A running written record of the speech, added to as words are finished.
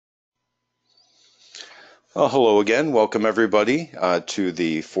Hello again. Welcome everybody to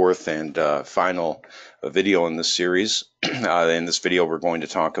the fourth and final video in this series. In this video, we're going to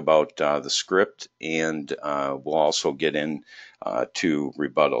talk about the script, and we'll also get in to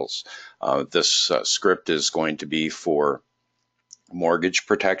rebuttals. This script is going to be for mortgage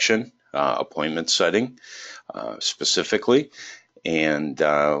protection, appointment setting specifically, and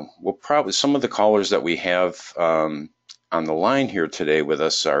we'll probably some of the callers that we have on the line here today with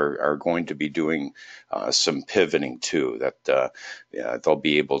us are going to be doing some pivoting too. That they'll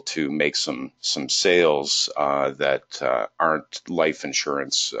be able to make some sales that aren't life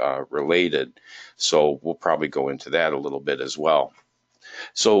insurance related. So we'll probably go into that a little bit as well.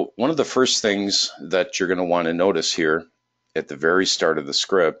 So one of the first things that you're going to want to notice here at the very start of the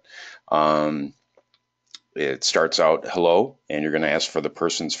script. It starts out hello, and you're going to ask for the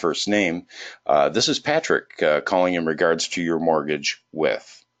person's first name. This is Patrick calling in regards to your mortgage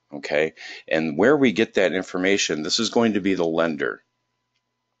with. Okay, and where we get that information, this is going to be the lender.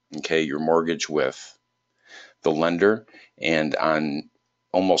 Okay, your mortgage with the lender, and on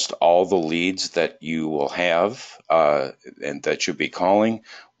almost all the leads that you will have and that you'll be calling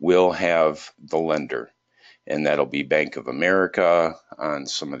will have the lender, and that'll be Bank of America. On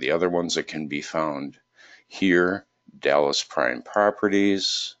some of the other ones that can be found here, Dallas Prime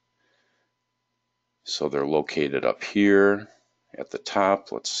Properties. So they're located up here at the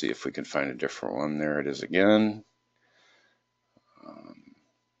top. Let's see if we can find a different one. There it is again.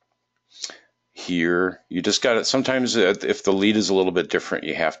 Here, you just got it. Sometimes if the lead is a little bit different,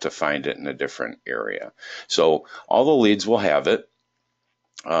 you have to find it in a different area. So all the leads will have it.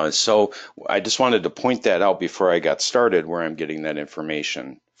 So I just wanted to point that out before I got started, where I'm getting that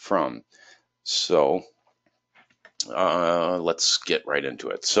information from. So let's get right into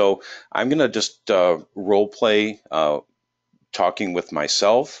it. So I'm going to just role play talking with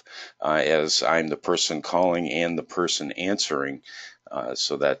myself as I'm the person calling and the person answering,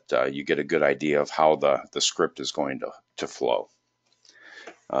 so that you get a good idea of how the script is going to flow.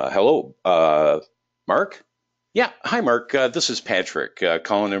 Hello, Mark? Yeah, hi, Mark. This is Patrick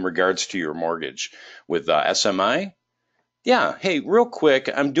calling in regards to your mortgage with SMI. Yeah, hey, real quick,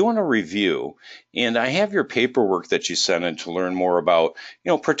 I'm doing a review, and I have your paperwork that you sent in to learn more about,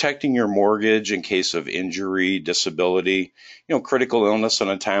 protecting your mortgage in case of injury, disability, critical illness, and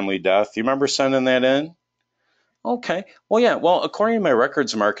untimely death. You remember sending that in? Okay. Well, yeah. Well, according to my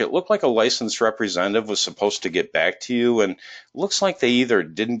records, Mark, it looked like a licensed representative was supposed to get back to you, and it looks like they either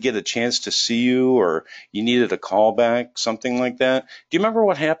didn't get a chance to see you or you needed a call back, something like that. Do you remember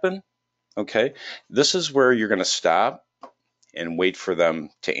what happened? Okay. This is where you're going to stop and wait for them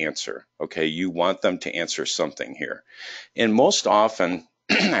to answer. Okay, you want them to answer something here. And most often,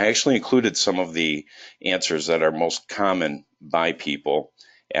 I actually included some of the answers that are most common by people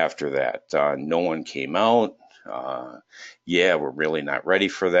after that. No one came out. Yeah, we're really not ready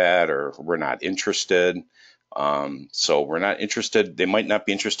for that, or we're not interested. So we're not interested. They might not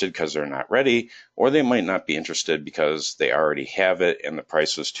be interested because they're not ready, or they might not be interested because they already have it and the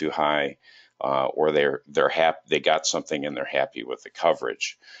price is too high, or they're happy, they got something and they're happy with the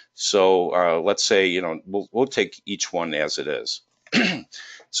coverage. So let's say we'll take each one as it is.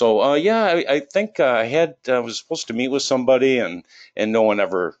 So yeah, I think I was supposed to meet with somebody, and no one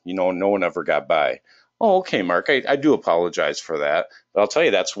ever got by. Oh, okay, Mark. I do apologize for that, but I'll tell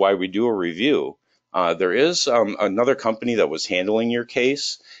you that's why we do a review. There is another company that was handling your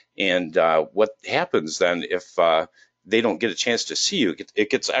case, and what happens then if they don't get a chance to see you, it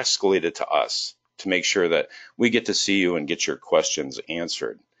gets escalated to us to make sure that we get to see you and get your questions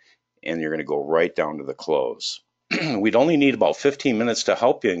answered. And you're going to go right down to the close. We'd only need about 15 minutes to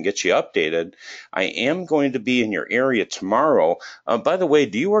help you and get you updated. I am going to be in your area tomorrow. By the way,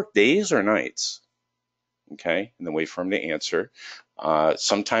 do you work days or nights? Okay, and then wait for them to answer.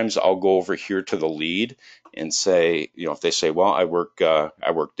 Sometimes I'll go over here to the lead and say, if they say, well, I work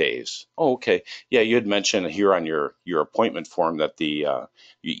days. Oh, okay. Yeah, you had mentioned here on your appointment form that the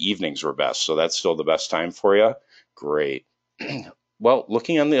evenings were best, so that's still the best time for you. Great. Well,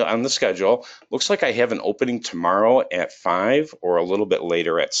 looking on the schedule, looks like I have an opening tomorrow at 5 or a little bit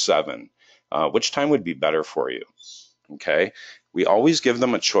later at 7. Which time would be better for you? Okay. We always give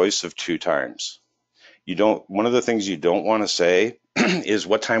them a choice of 2 times. One of the things you don't want to say is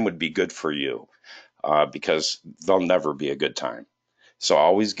what time would be good for you, because they'll never be a good time. So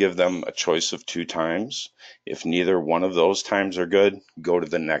always give them a choice of 2 times. If neither one of those times are good, go to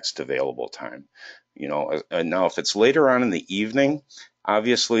the next available time. Now if it's later on in the evening,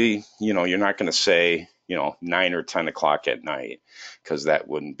 obviously, you're not going to say, 9 or 10 o'clock at night, because that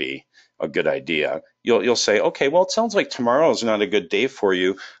wouldn't be a good idea. You'll say, okay, well, it sounds like tomorrow is not a good day for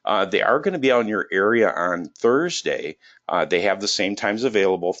you. They are going to be out in your area on Thursday. They have the same times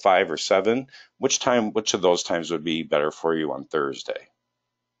available, 5 or 7. Which of those times would be better for you on Thursday?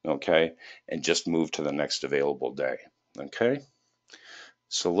 Okay, and just move to the next available day. Okay,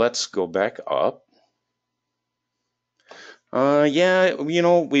 so let's go back up. Yeah,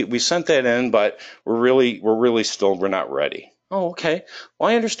 we sent that in, but we're not ready. Oh, okay. Well,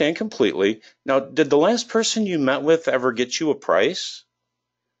 I understand completely. Now, did the last person you met with ever get you a price?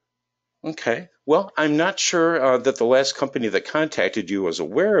 Okay. Well, I'm not sure that the last company that contacted you was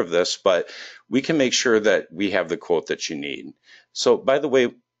aware of this, but we can make sure that we have the quote that you need. So, by the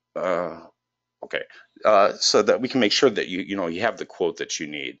way, uh, okay. So that we can make sure that you have the quote that you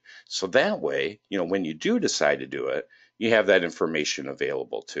need. So that way, when you do decide to do it, you have that information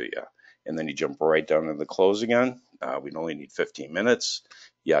available to you. And then you jump right down to the close again. We only need 15 minutes,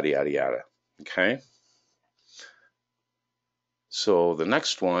 yada, yada, yada. Okay. So the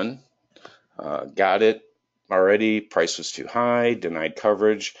next one, got it already. Price was too high, denied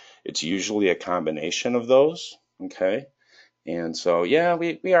coverage. It's usually a combination of those. Okay. And so, yeah,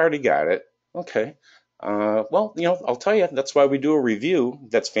 we already got it. Okay. Well, I'll tell you, that's why we do a review.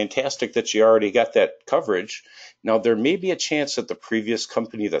 That's fantastic that you already got that coverage. Now, there may be a chance that the previous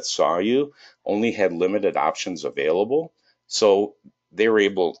company that saw you only had limited options available. So they were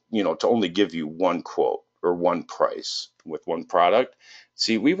able, to only give you one quote or one price with one product.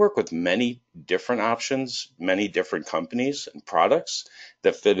 See, we work with many different options, many different companies and products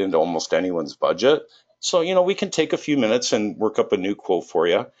that fit into almost anyone's budget. So, we can take a few minutes and work up a new quote for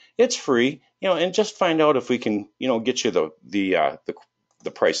you. It's free, and just find out if we can, get you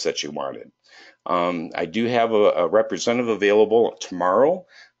the price that you wanted. I do have a representative available tomorrow.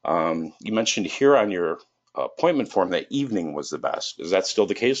 You mentioned here on your appointment form that evening was the best. Is that still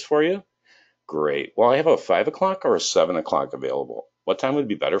the case for you? Great. Well, I have a 5 o'clock or a 7 o'clock available. What time would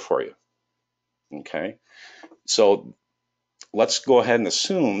be better for you? Okay. So let's go ahead and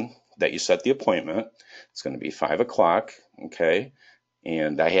assume that you set the appointment. It's going to be 5 o'clock. Okay.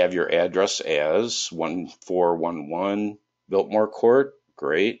 And I have your address as 1411 Biltmore Court.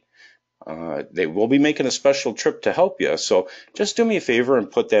 Great. They will be making a special trip to help you. So just do me a favor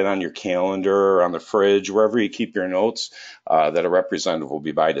and put that on your calendar or on the fridge, wherever you keep your notes, that a representative will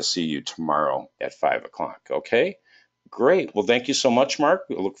be by to see you tomorrow at 5 o'clock. Okay? Great. Well, thank you so much, Mark.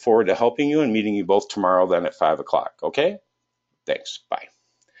 We look forward to helping you and meeting you both tomorrow then at 5 o'clock. Okay? Thanks. Bye.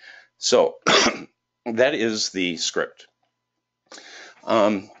 So that is the script.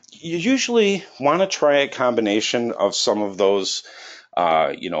 You usually want to try a combination of some of those.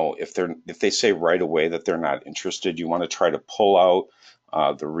 If they say right away that they're not interested, you want to try to pull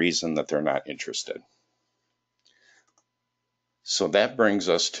out the reason that they're not interested. So that brings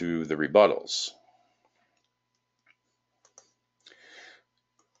us to the rebuttals.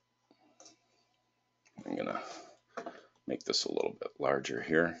 I'm gonna make this a little bit larger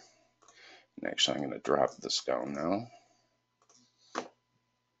here. And actually, I'm gonna drop this down now.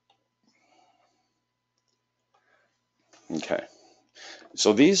 Okay.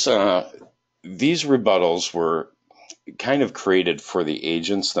 So these rebuttals were kind of created for the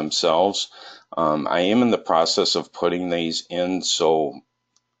agents themselves. I am in the process of putting these in, so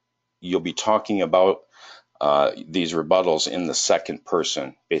you'll be talking about these rebuttals in the second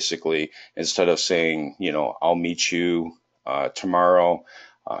person, basically, instead of saying, I'll meet you tomorrow,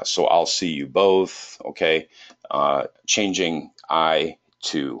 so I'll see you both, okay? Changing I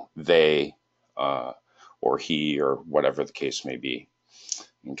to they or he or whatever the case may be.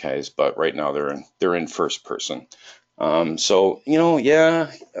 Okay, but right now they're in first person. So yeah.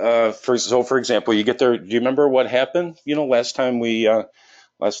 For example, you get there. Do you remember what happened? Last time we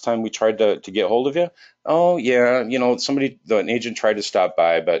tried to get hold of you. Oh yeah, an agent tried to stop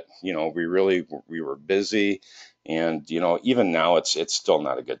by, but we were busy, and even now it's still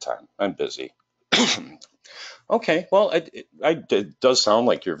not a good time. I'm busy. Okay, well, it does sound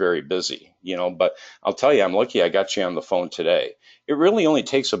like you're very busy, but I'll tell you, I'm lucky I got you on the phone today. It really only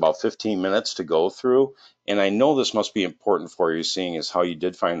takes about 15 minutes to go through, and I know this must be important for you, seeing as how you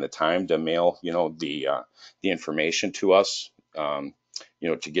did find the time to mail, the information to us,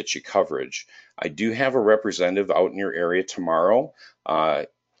 to get you coverage. I do have a representative out in your area tomorrow,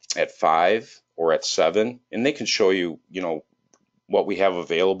 at 5 or at 7, and they can show you, what we have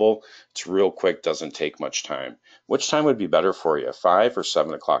available. It's real quick, doesn't take much time. Which time would be better for you, 5 or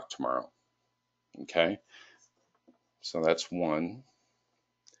 7 o'clock tomorrow? Okay, so that's one.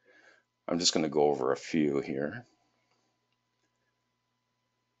 I'm just going to go over a few here.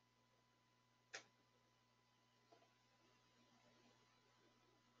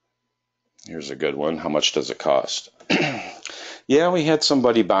 Here's a good one. How much does it cost? Yeah, we had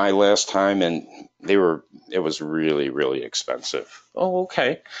somebody buy last time and it was really, really expensive. Oh,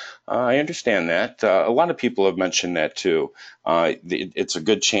 okay. I understand that. A lot of people have mentioned that too. It's a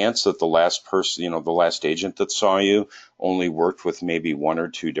good chance that the last person, the last agent that saw you only worked with maybe one or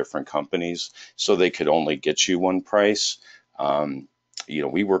two different companies, so they could only get you one price. Um,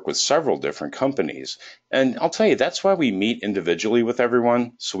 we work with several different companies. And I'll tell you, that's why we meet individually with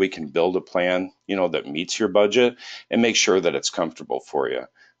everyone so we can build a plan, that meets your budget and make sure that it's comfortable for you.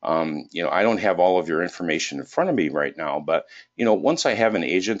 I don't have all of your information in front of me right now, but once I have an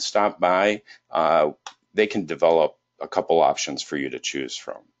agent stop by, they can develop a couple options for you to choose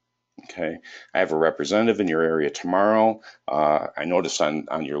from. Okay, I have a representative in your area tomorrow. I noticed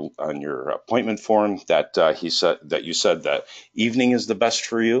on your appointment form that you said that evening is the best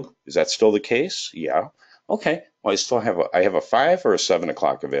for you. Is that still the case? Yeah. Okay. Well, I have a 5 or a 7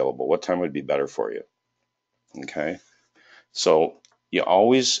 o'clock available. What time would be better for you? Okay. So you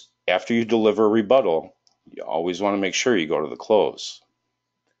always, after you deliver a rebuttal, you always want to make sure you go to the close.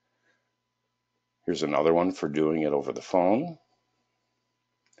 Here's another one for doing it over the phone.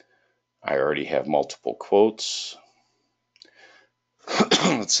 I already have multiple quotes.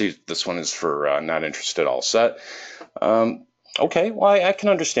 Let's see, this one is for not interested, all set. Okay, well, I can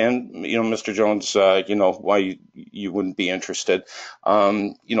understand, Mr. Jones, why you wouldn't be interested.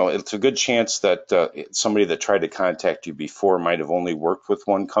 It's a good chance that somebody that tried to contact you before might have only worked with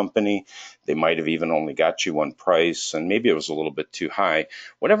one company. They might have even only got you one price, and maybe it was a little bit too high.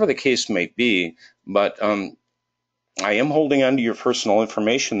 Whatever the case may be, but I am holding on to your personal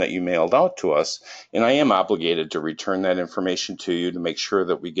information that you mailed out to us, and I am obligated to return that information to you to make sure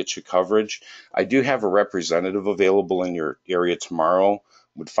that we get you coverage. I do have a representative available in your area tomorrow.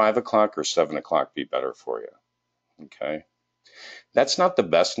 Would 5 o'clock or 7 o'clock be better for you? Okay. That's not the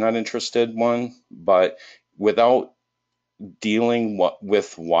best not interested one, but without dealing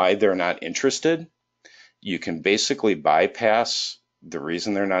with why they're not interested, you can basically bypass the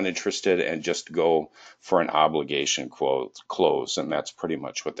reason they're not interested and just go for an obligation close. And that's pretty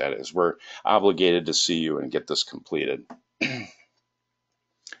much what that is. We're obligated to see you and get this completed.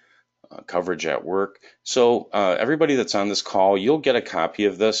 Coverage at work. So everybody that's on this call, you'll get a copy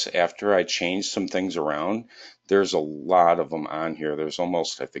of this after I change some things around. There's a lot of them on here. There's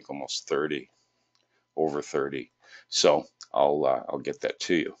I think almost 30, over 30. So I'll get that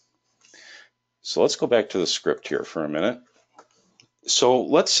to you. So let's go back to the script here for a minute. So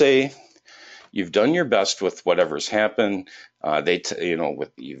let's say you've done your best with whatever's happened.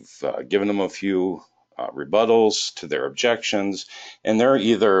 You've given them a few rebuttals to their objections, and they're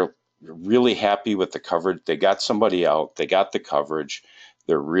either really happy with the coverage. They got somebody out. They got the coverage.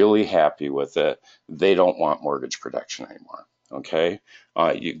 They're really happy with it. They don't want mortgage protection anymore. Okay.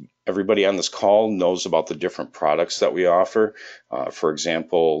 Everybody on this call knows about the different products that we offer. For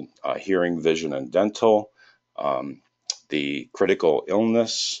example, hearing, vision, and dental. The critical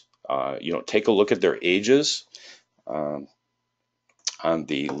illness. Take a look at their ages on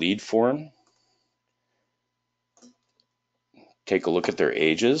the lead form. Take a look at their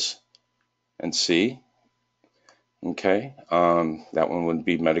ages and see. Okay, that one would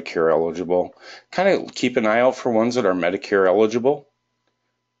be Medicare eligible. Kind of keep an eye out for ones that are Medicare eligible.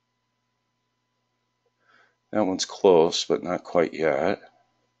 That one's close, but not quite yet.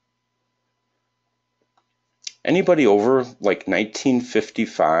 Anybody over like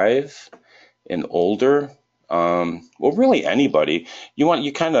 1955 and older, well, really anybody,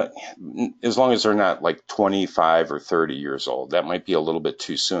 you kind of, as long as they're not like 25 or 30 years old, that might be a little bit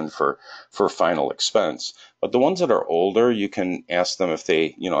too soon for final expense. But the ones that are older, you can ask them if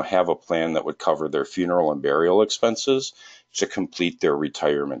they, have a plan that would cover their funeral and burial expenses to complete their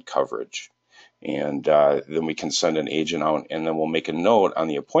retirement coverage. And then we can send an agent out, and then we'll make a note on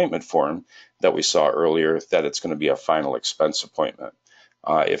the appointment form that we saw earlier that it's going to be a final expense appointment.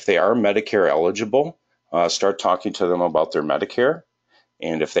 If they are Medicare eligible, start talking to them about their Medicare.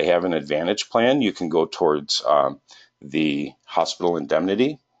 And if they have an Advantage plan, you can go towards the hospital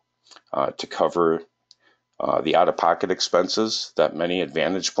indemnity to cover the out-of-pocket expenses that many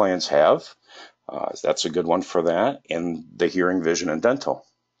Advantage plans have. That's a good one for that. And the hearing, vision, and dental.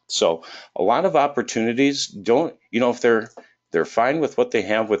 So a lot of opportunities. If they're fine with what they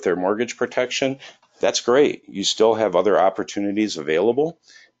have with their mortgage protection, that's great. You still have other opportunities available,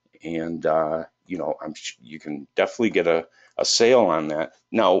 and you can definitely get a sale on that.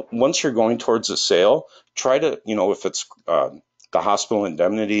 Now, once you're going towards a sale, try to, if it's the hospital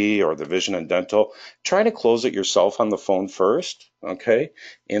indemnity or the vision and dental, try to close it yourself on the phone first, okay?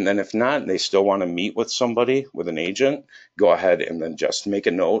 And then if not, they still want to meet with somebody, with an agent, go ahead and then just make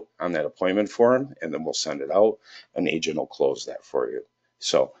a note on that appointment form, and then we'll send it out. An agent will close that for you.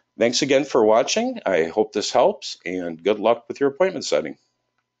 So thanks again for watching. I hope this helps, and good luck with your appointment setting.